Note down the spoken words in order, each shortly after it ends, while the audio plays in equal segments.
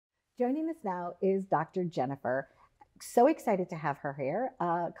Joining us now is Dr. Jennifer. So excited to have her here.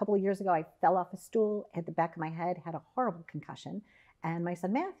 A couple of years ago, I fell off a stool at the back of my head, had a horrible concussion. And my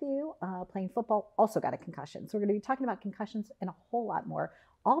son Matthew, playing football, also got a concussion. So we're going to be talking about concussions and a whole lot more,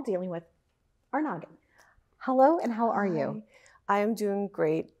 all dealing with our noggin. Hello, and how are you? I am doing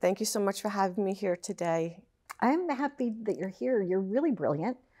great. Thank you so much for having me here today. I'm happy that you're here. You're really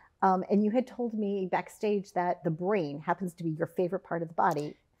brilliant. And you had told me backstage that the brain happens to be your favorite part of the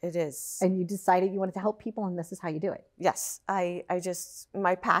body. It is. And you decided you wanted to help people, and this is how you do it. Yes,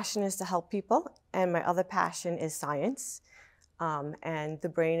 my passion is to help people, and my other passion is science. And the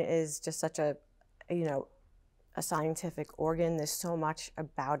brain is just such a scientific organ. There's so much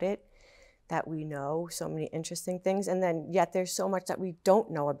about it that we know, so many interesting things, and then yet there's so much that we don't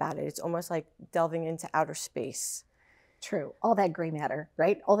know about it. It's almost like delving into outer space. True. All that gray matter,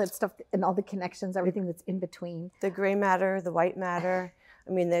 right? All that stuff and all the connections, everything that's in between. The gray matter, the white matter. I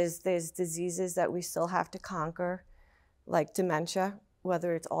mean, there's diseases that we still have to conquer, like dementia,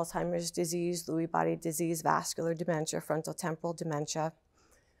 whether it's Alzheimer's disease, Lewy body disease, vascular dementia, frontotemporal dementia.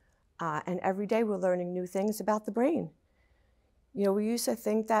 And every day we're learning new things about the brain. You know, we used to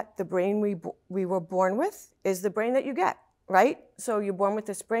think that the brain we were born with is the brain that you get, right? So you're born with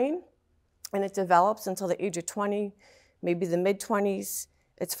this brain, and it develops until the age of 20, maybe the mid-20s,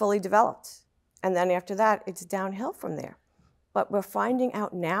 it's fully developed. And then after that, it's downhill from there. But we're finding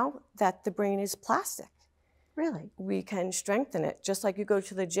out now that the brain is plastic. Really? We can strengthen it. Just like you go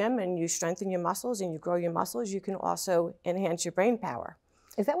to the gym and you strengthen your muscles and you grow your muscles, you can also enhance your brain power.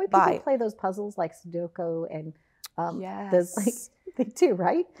 Is that why people play those puzzles like Sudoku and yes. They do,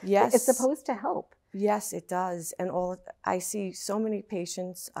 right? Yes. It's supposed to help. Yes, it does. And I see so many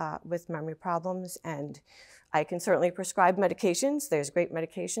patients with memory problems, and I can certainly prescribe medications. There's great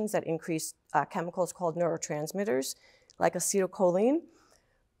medications that increase chemicals called neurotransmitters, like acetylcholine.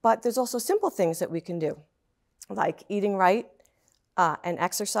 But there's also simple things that we can do, like eating right and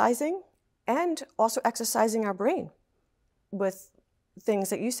exercising, and also exercising our brain with things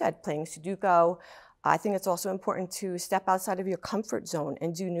that you said, playing Sudoku. I think it's also important to step outside of your comfort zone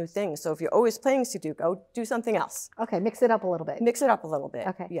and do new things. So if you're always playing Sudoku, do something else. Okay, mix it up a little bit. Mix it up a little bit.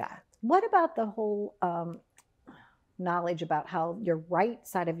 Okay. Yeah. What about the whole knowledge about how your right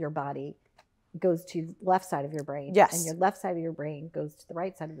side of your body goes to the left side of your brain? Yes. And your left side of your brain goes to the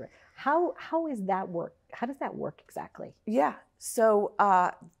right side of your brain. How is that work? How does that work exactly? Yeah. So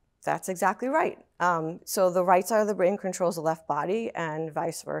that's exactly right. So the right side of the brain controls the left body, and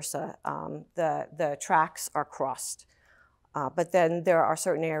vice versa. The tracks are crossed. But then there are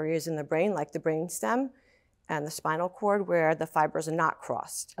certain areas in the brain, like the brainstem and the spinal cord, where the fibers are not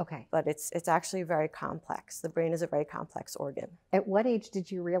crossed. Okay. But it's actually very complex. The brain is a very complex organ. At what age did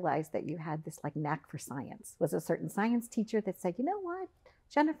you realize that you had this like knack for science? Was it a certain science teacher that said, you know what,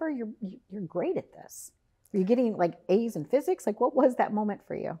 Jennifer, you're great at this? Were you getting like A's in physics? Like, what was that moment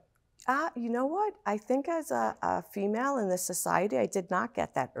for you? You know what? I think as a female in this society, I did not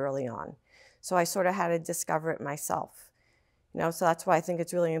get that early on. So I sort of had to discover it myself. You know, so that's why I think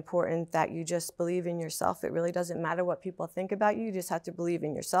it's really important that you just believe in yourself. It really doesn't matter what people think about you. You just have to believe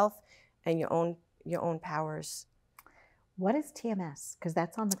in yourself and your own powers. What is TMS? Because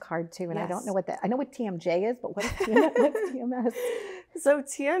that's on the card too, and Yes. I don't know what that. I know what TMJ is, but what is TMS? What's TMS? So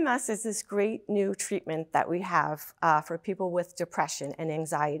TMS is this great new treatment that we have for people with depression and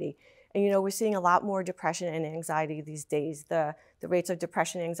anxiety. And, you know, we're seeing a lot more depression and anxiety these days. The rates of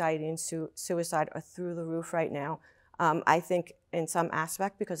depression, anxiety, and suicide are through the roof right now. I think in some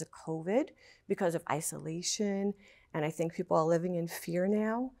aspect because of COVID, because of isolation, and I think people are living in fear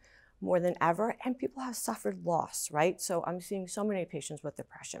now more than ever, and people have suffered loss, right? So I'm seeing so many patients with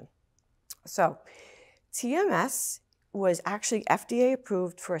depression. So TMS was actually FDA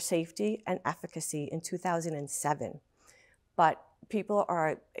approved for safety and efficacy in 2007. But people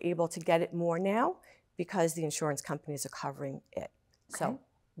are able to get it more now because the insurance companies are covering it. Okay. So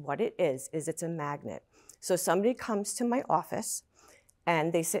what it is it's a magnet. So somebody comes to my office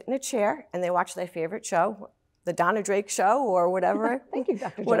and they sit in a chair and they watch their favorite show, the Donna Drake Show or whatever, Thank you,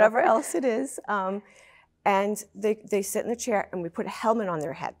 Dr. whatever else it is. And they sit in the chair and we put a helmet on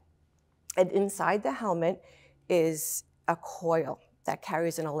their head. And inside the helmet is a coil that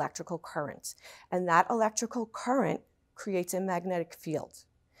carries an electrical current. And that electrical current creates a magnetic field.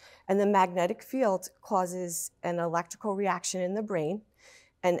 And the magnetic field causes an electrical reaction in the brain,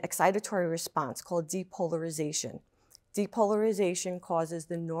 an excitatory response called depolarization. Depolarization causes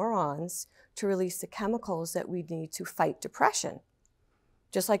the neurons to release the chemicals that we need to fight depression.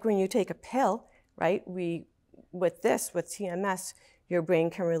 Just like when you take a pill, right? With TMS, your brain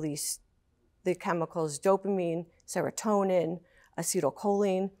can release the chemicals dopamine, serotonin,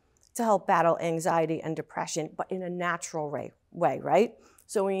 acetylcholine, to help battle anxiety and depression, but in a natural way, right?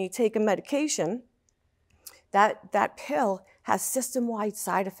 So when you take a medication, that pill has system-wide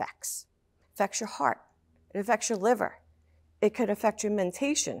side effects. It affects your heart, it affects your liver, it could affect your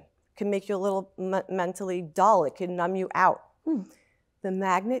mentation, it can make you a little mentally dull, it can numb you out. The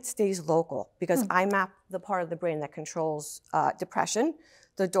magnet stays local because I map the part of the brain that controls depression,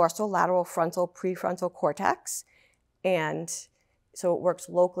 the dorsal, lateral, frontal, prefrontal cortex, and so it works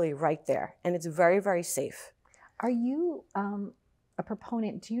locally right there, and it's very, very safe. Are you a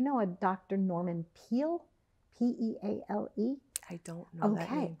proponent? Do you know a Dr. Norman Peale? Peale? I don't know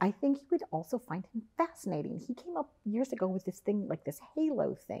that name. I think you would also find him fascinating. He came up years ago with this thing, like this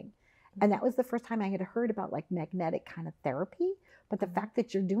halo thing. And that was the first time I had heard about like magnetic kind of therapy. But the fact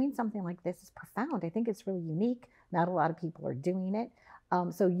that you're doing something like this is profound. I think it's really unique. Not a lot of people are doing it.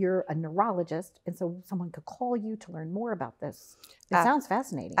 So you're a neurologist, and so someone could call you to learn more about this. It sounds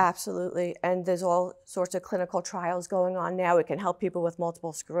fascinating. Absolutely. And there's all sorts of clinical trials going on now. It can help people with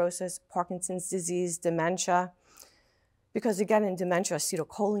multiple sclerosis, Parkinson's disease, dementia. Because again, in dementia,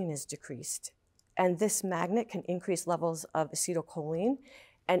 acetylcholine is decreased. And this magnet can increase levels of acetylcholine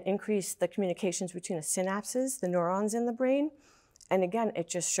and increase the communications between the synapses, the neurons in the brain. And again, it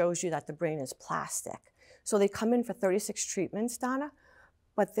just shows you that the brain is plastic. So they come in for 36 treatments, Donna,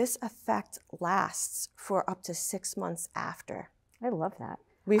 but this effect lasts for up to 6 months after. I love that.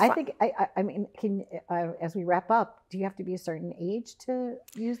 I mean, as we wrap up, do you have to be a certain age to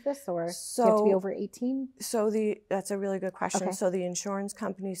use this, or do you have to be over 18? So that's a really good question. Okay. So the insurance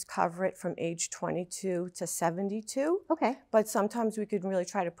companies cover it from age 22 to 72. Okay. But sometimes we could really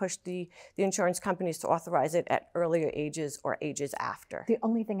try to push the insurance companies to authorize it at earlier ages or ages after. The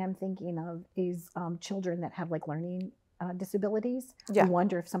only thing I'm thinking of is children that have like learning disabilities. Yeah. I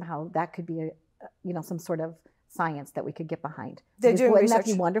wonder if somehow that could be some sort of science that we could get behind. They're doing Wouldn't research.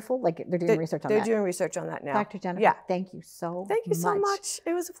 that be wonderful? Like they're doing research on that. They're doing research on that now. Dr. Jennifer, yeah. Thank you so much. Thank you so much.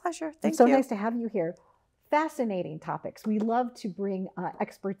 It was a pleasure. Thank It's so you. nice to have you here. Fascinating topics. We love to bring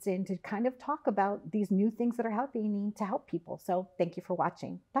experts in to kind of talk about these new things that are happening to help people. So thank you for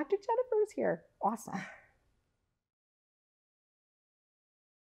watching. Dr. Jennifer is here. Awesome.